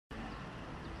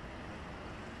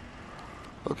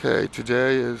Okay,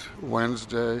 today is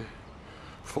Wednesday,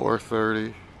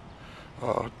 4:30,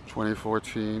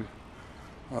 2014,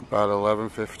 about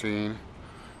 11:15,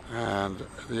 and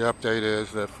the update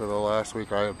is that for the last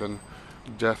week I have been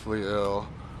deathly ill,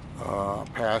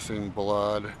 passing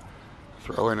blood,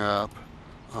 throwing up,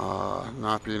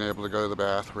 not being able to go to the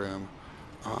bathroom,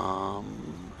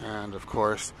 and of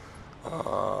course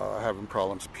having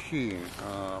problems peeing.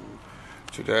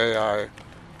 Today I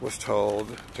was told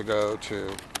to go to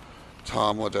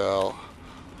Tom Waddell,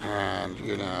 and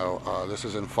this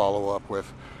is in follow-up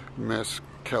with Miss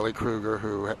Kelly.Kruger,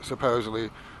 who supposedly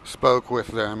spoke with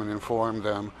them and informed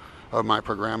them of my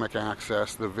programmatic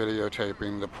access, the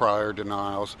videotaping, the prior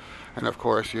denials, and of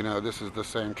course, this is the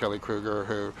same Kelly.Kruger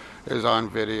who is on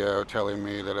video telling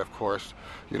me that, of course,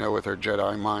 with her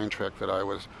Jedi mind trick, that I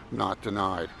was not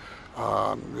denied.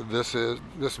 This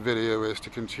video is to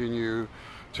continue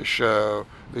to show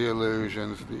the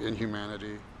illusions, the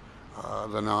inhumanity,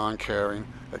 the non-caring,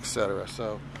 etc.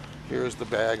 So here's the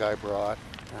bag I brought,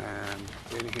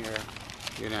 and in here,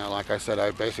 like I said,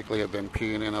 I basically have been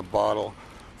peeing in a bottle,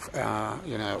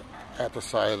 at the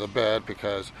side of the bed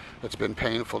because it's been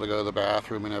painful to go to the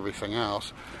bathroom and everything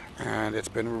else, and it's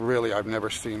been really, I've never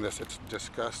seen this. It's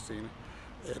disgusting.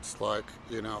 It's like,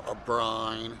 a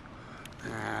brine,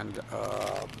 and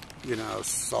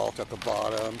salt at the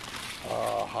bottom,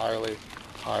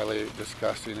 highly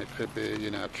disgusting. It could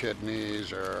be,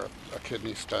 kidneys or a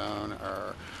kidney stone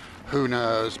or who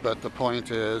knows, but the point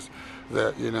is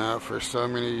that, for so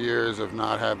many years of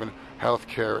not having health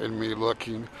care and me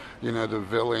looking, the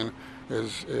villain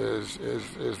is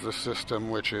the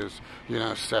system, which is,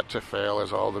 set to fail,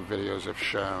 as all the videos have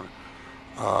shown.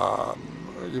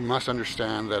 You must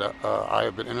understand that I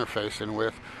have been interfacing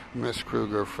with Miss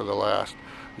Kruger for the last,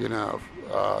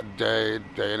 day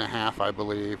and a half, I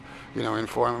believe,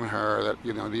 informing her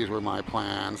that, these were my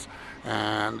plans,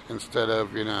 and instead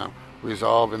of,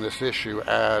 resolving this issue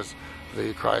as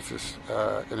the crisis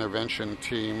intervention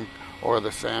team or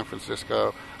the San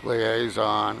Francisco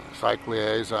liaison, psych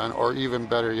liaison, or even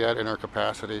better yet, in her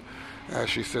capacity as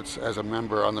she sits as a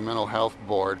member on the mental health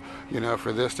board,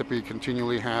 for this to be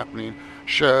continually happening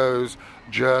shows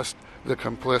just the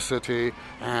complicity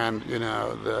and,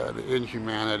 the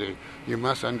inhumanity. You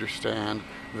must understand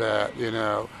that,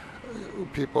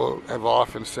 people have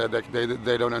often said that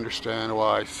they don't understand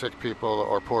why sick people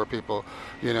or poor people,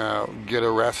 get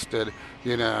arrested,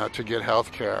 to get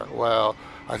health care. Well,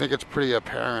 I think it's pretty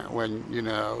apparent when,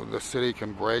 the city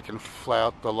can break and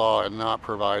flout the law and not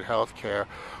provide health care,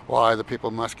 why the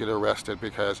people must get arrested,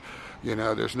 because,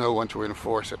 there's no one to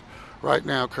enforce it. Right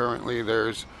now, currently,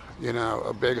 there's,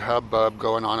 a big hubbub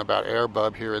going on about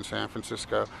Airbub here in San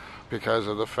Francisco because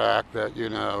of the fact that,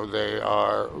 they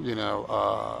are,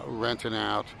 renting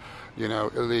out,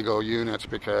 illegal units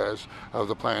because of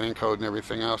the planning code and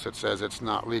everything else. It says it's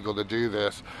not legal to do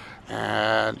this.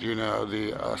 And,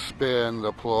 the spin,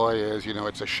 the ploy is,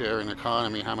 it's a sharing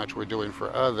economy, how much we're doing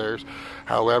for others.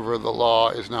 However, the law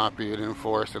is not being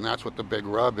enforced, and that's what the big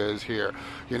rub is here.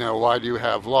 Why do you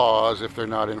have laws if they're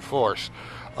not enforced?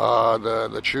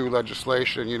 The true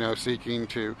legislation, seeking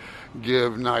to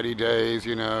give 90 days,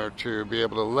 to be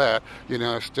able to let,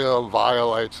 still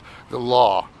violates the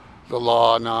law. The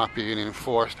law not being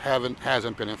enforced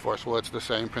hasn't been enforced. Well, it's the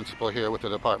same principle here with the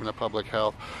Department of Public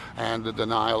Health and the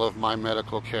denial of my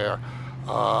medical care.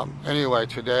 Anyway,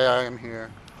 today I am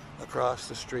here across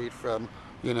the street from,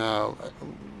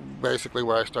 basically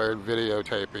where I started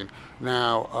videotaping.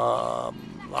 Now,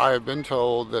 I have been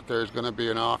told that there's going to be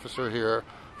an officer here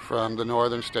from the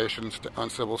northern station on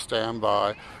civil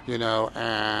standby,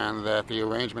 and that the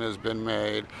arrangement has been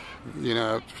made,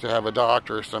 to have a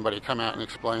doctor or somebody come out and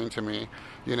explain to me,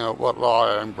 what law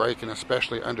I'm breaking,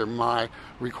 especially under my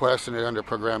requesting it under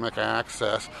programmatic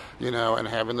access, and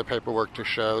having the paperwork to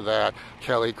show that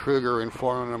Kelly.Kruger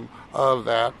informed them of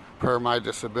that per my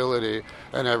disability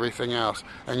and everything else.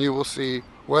 And you will see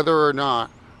whether or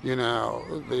not,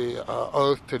 the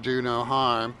oath to do no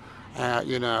harm,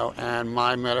 and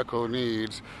my medical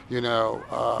needs,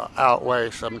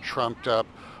 outweigh some trumped up,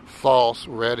 false,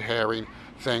 red herring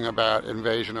thing about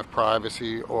invasion of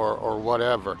privacy or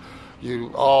whatever.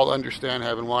 You all understand,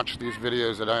 having watched these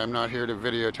videos, that I am not here to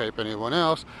videotape anyone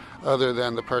else other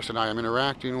than the person I am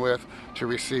interacting with to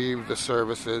receive the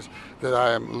services that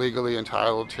I am legally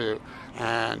entitled to.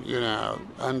 And,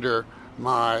 under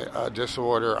my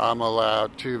disorder, I'm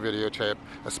allowed to videotape,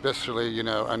 especially,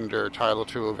 under Title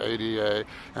II of ADA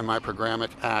and my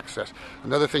programmatic access.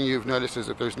 Another thing you've noticed is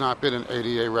that there's not been an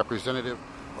ADA representative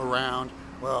around.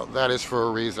 Well, that is for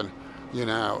a reason.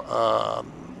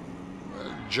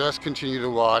 Just continue to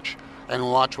watch and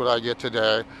watch what I get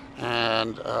today.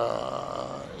 And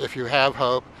if you have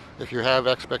hope, if you have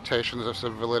expectations of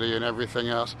civility and everything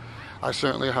else, I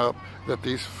certainly hope that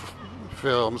these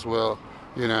films will,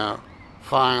 you know,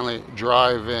 finally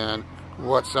drive in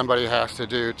what somebody has to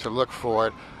do to look for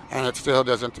it, and it still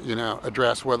doesn't, you know,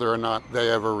 address whether or not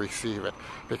they ever receive it.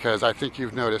 Because I think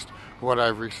you've noticed what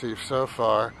I've received so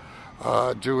far,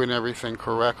 doing everything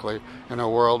correctly in a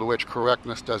world in which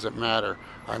correctness doesn't matter.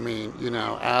 I mean, you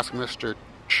know, ask Mr.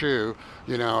 Chu,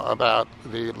 you know, about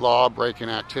the law-breaking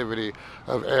activity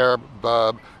of Air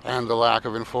Bub and the lack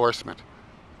of enforcement.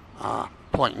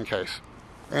 Point in case.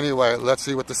 Anyway, let's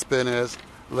see what the spin is.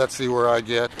 Let's see where I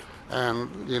get.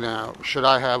 And, you know, should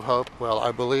I have hope? Well,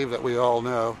 I believe that we all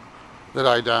know that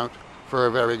I don't, for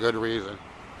a very good reason.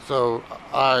 So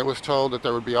I was told that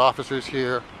there would be officers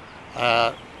here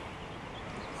at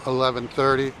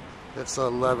 11:30. It's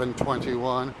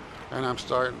 11:21, and I'm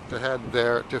starting to head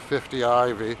there to 50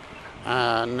 Ivy.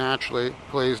 And naturally,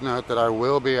 please note that I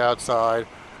will be outside,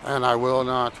 and I will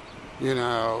not, you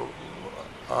know,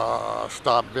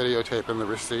 stop videotaping the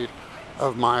receipt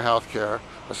of my health care,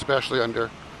 especially under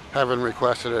having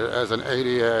requested it as an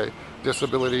ADA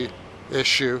disability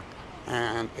issue,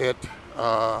 and it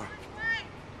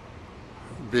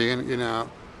being, you know,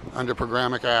 under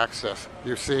programmatic access.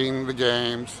 You've seen the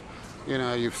games, you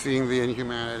know, you've seen the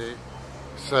inhumanity.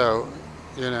 So,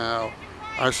 you know,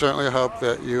 I certainly hope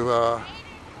that you,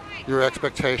 your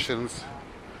expectations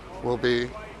will be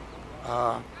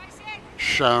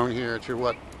shown here to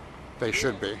what they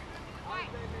should be.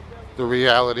 The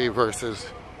reality versus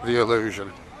the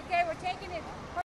illusion.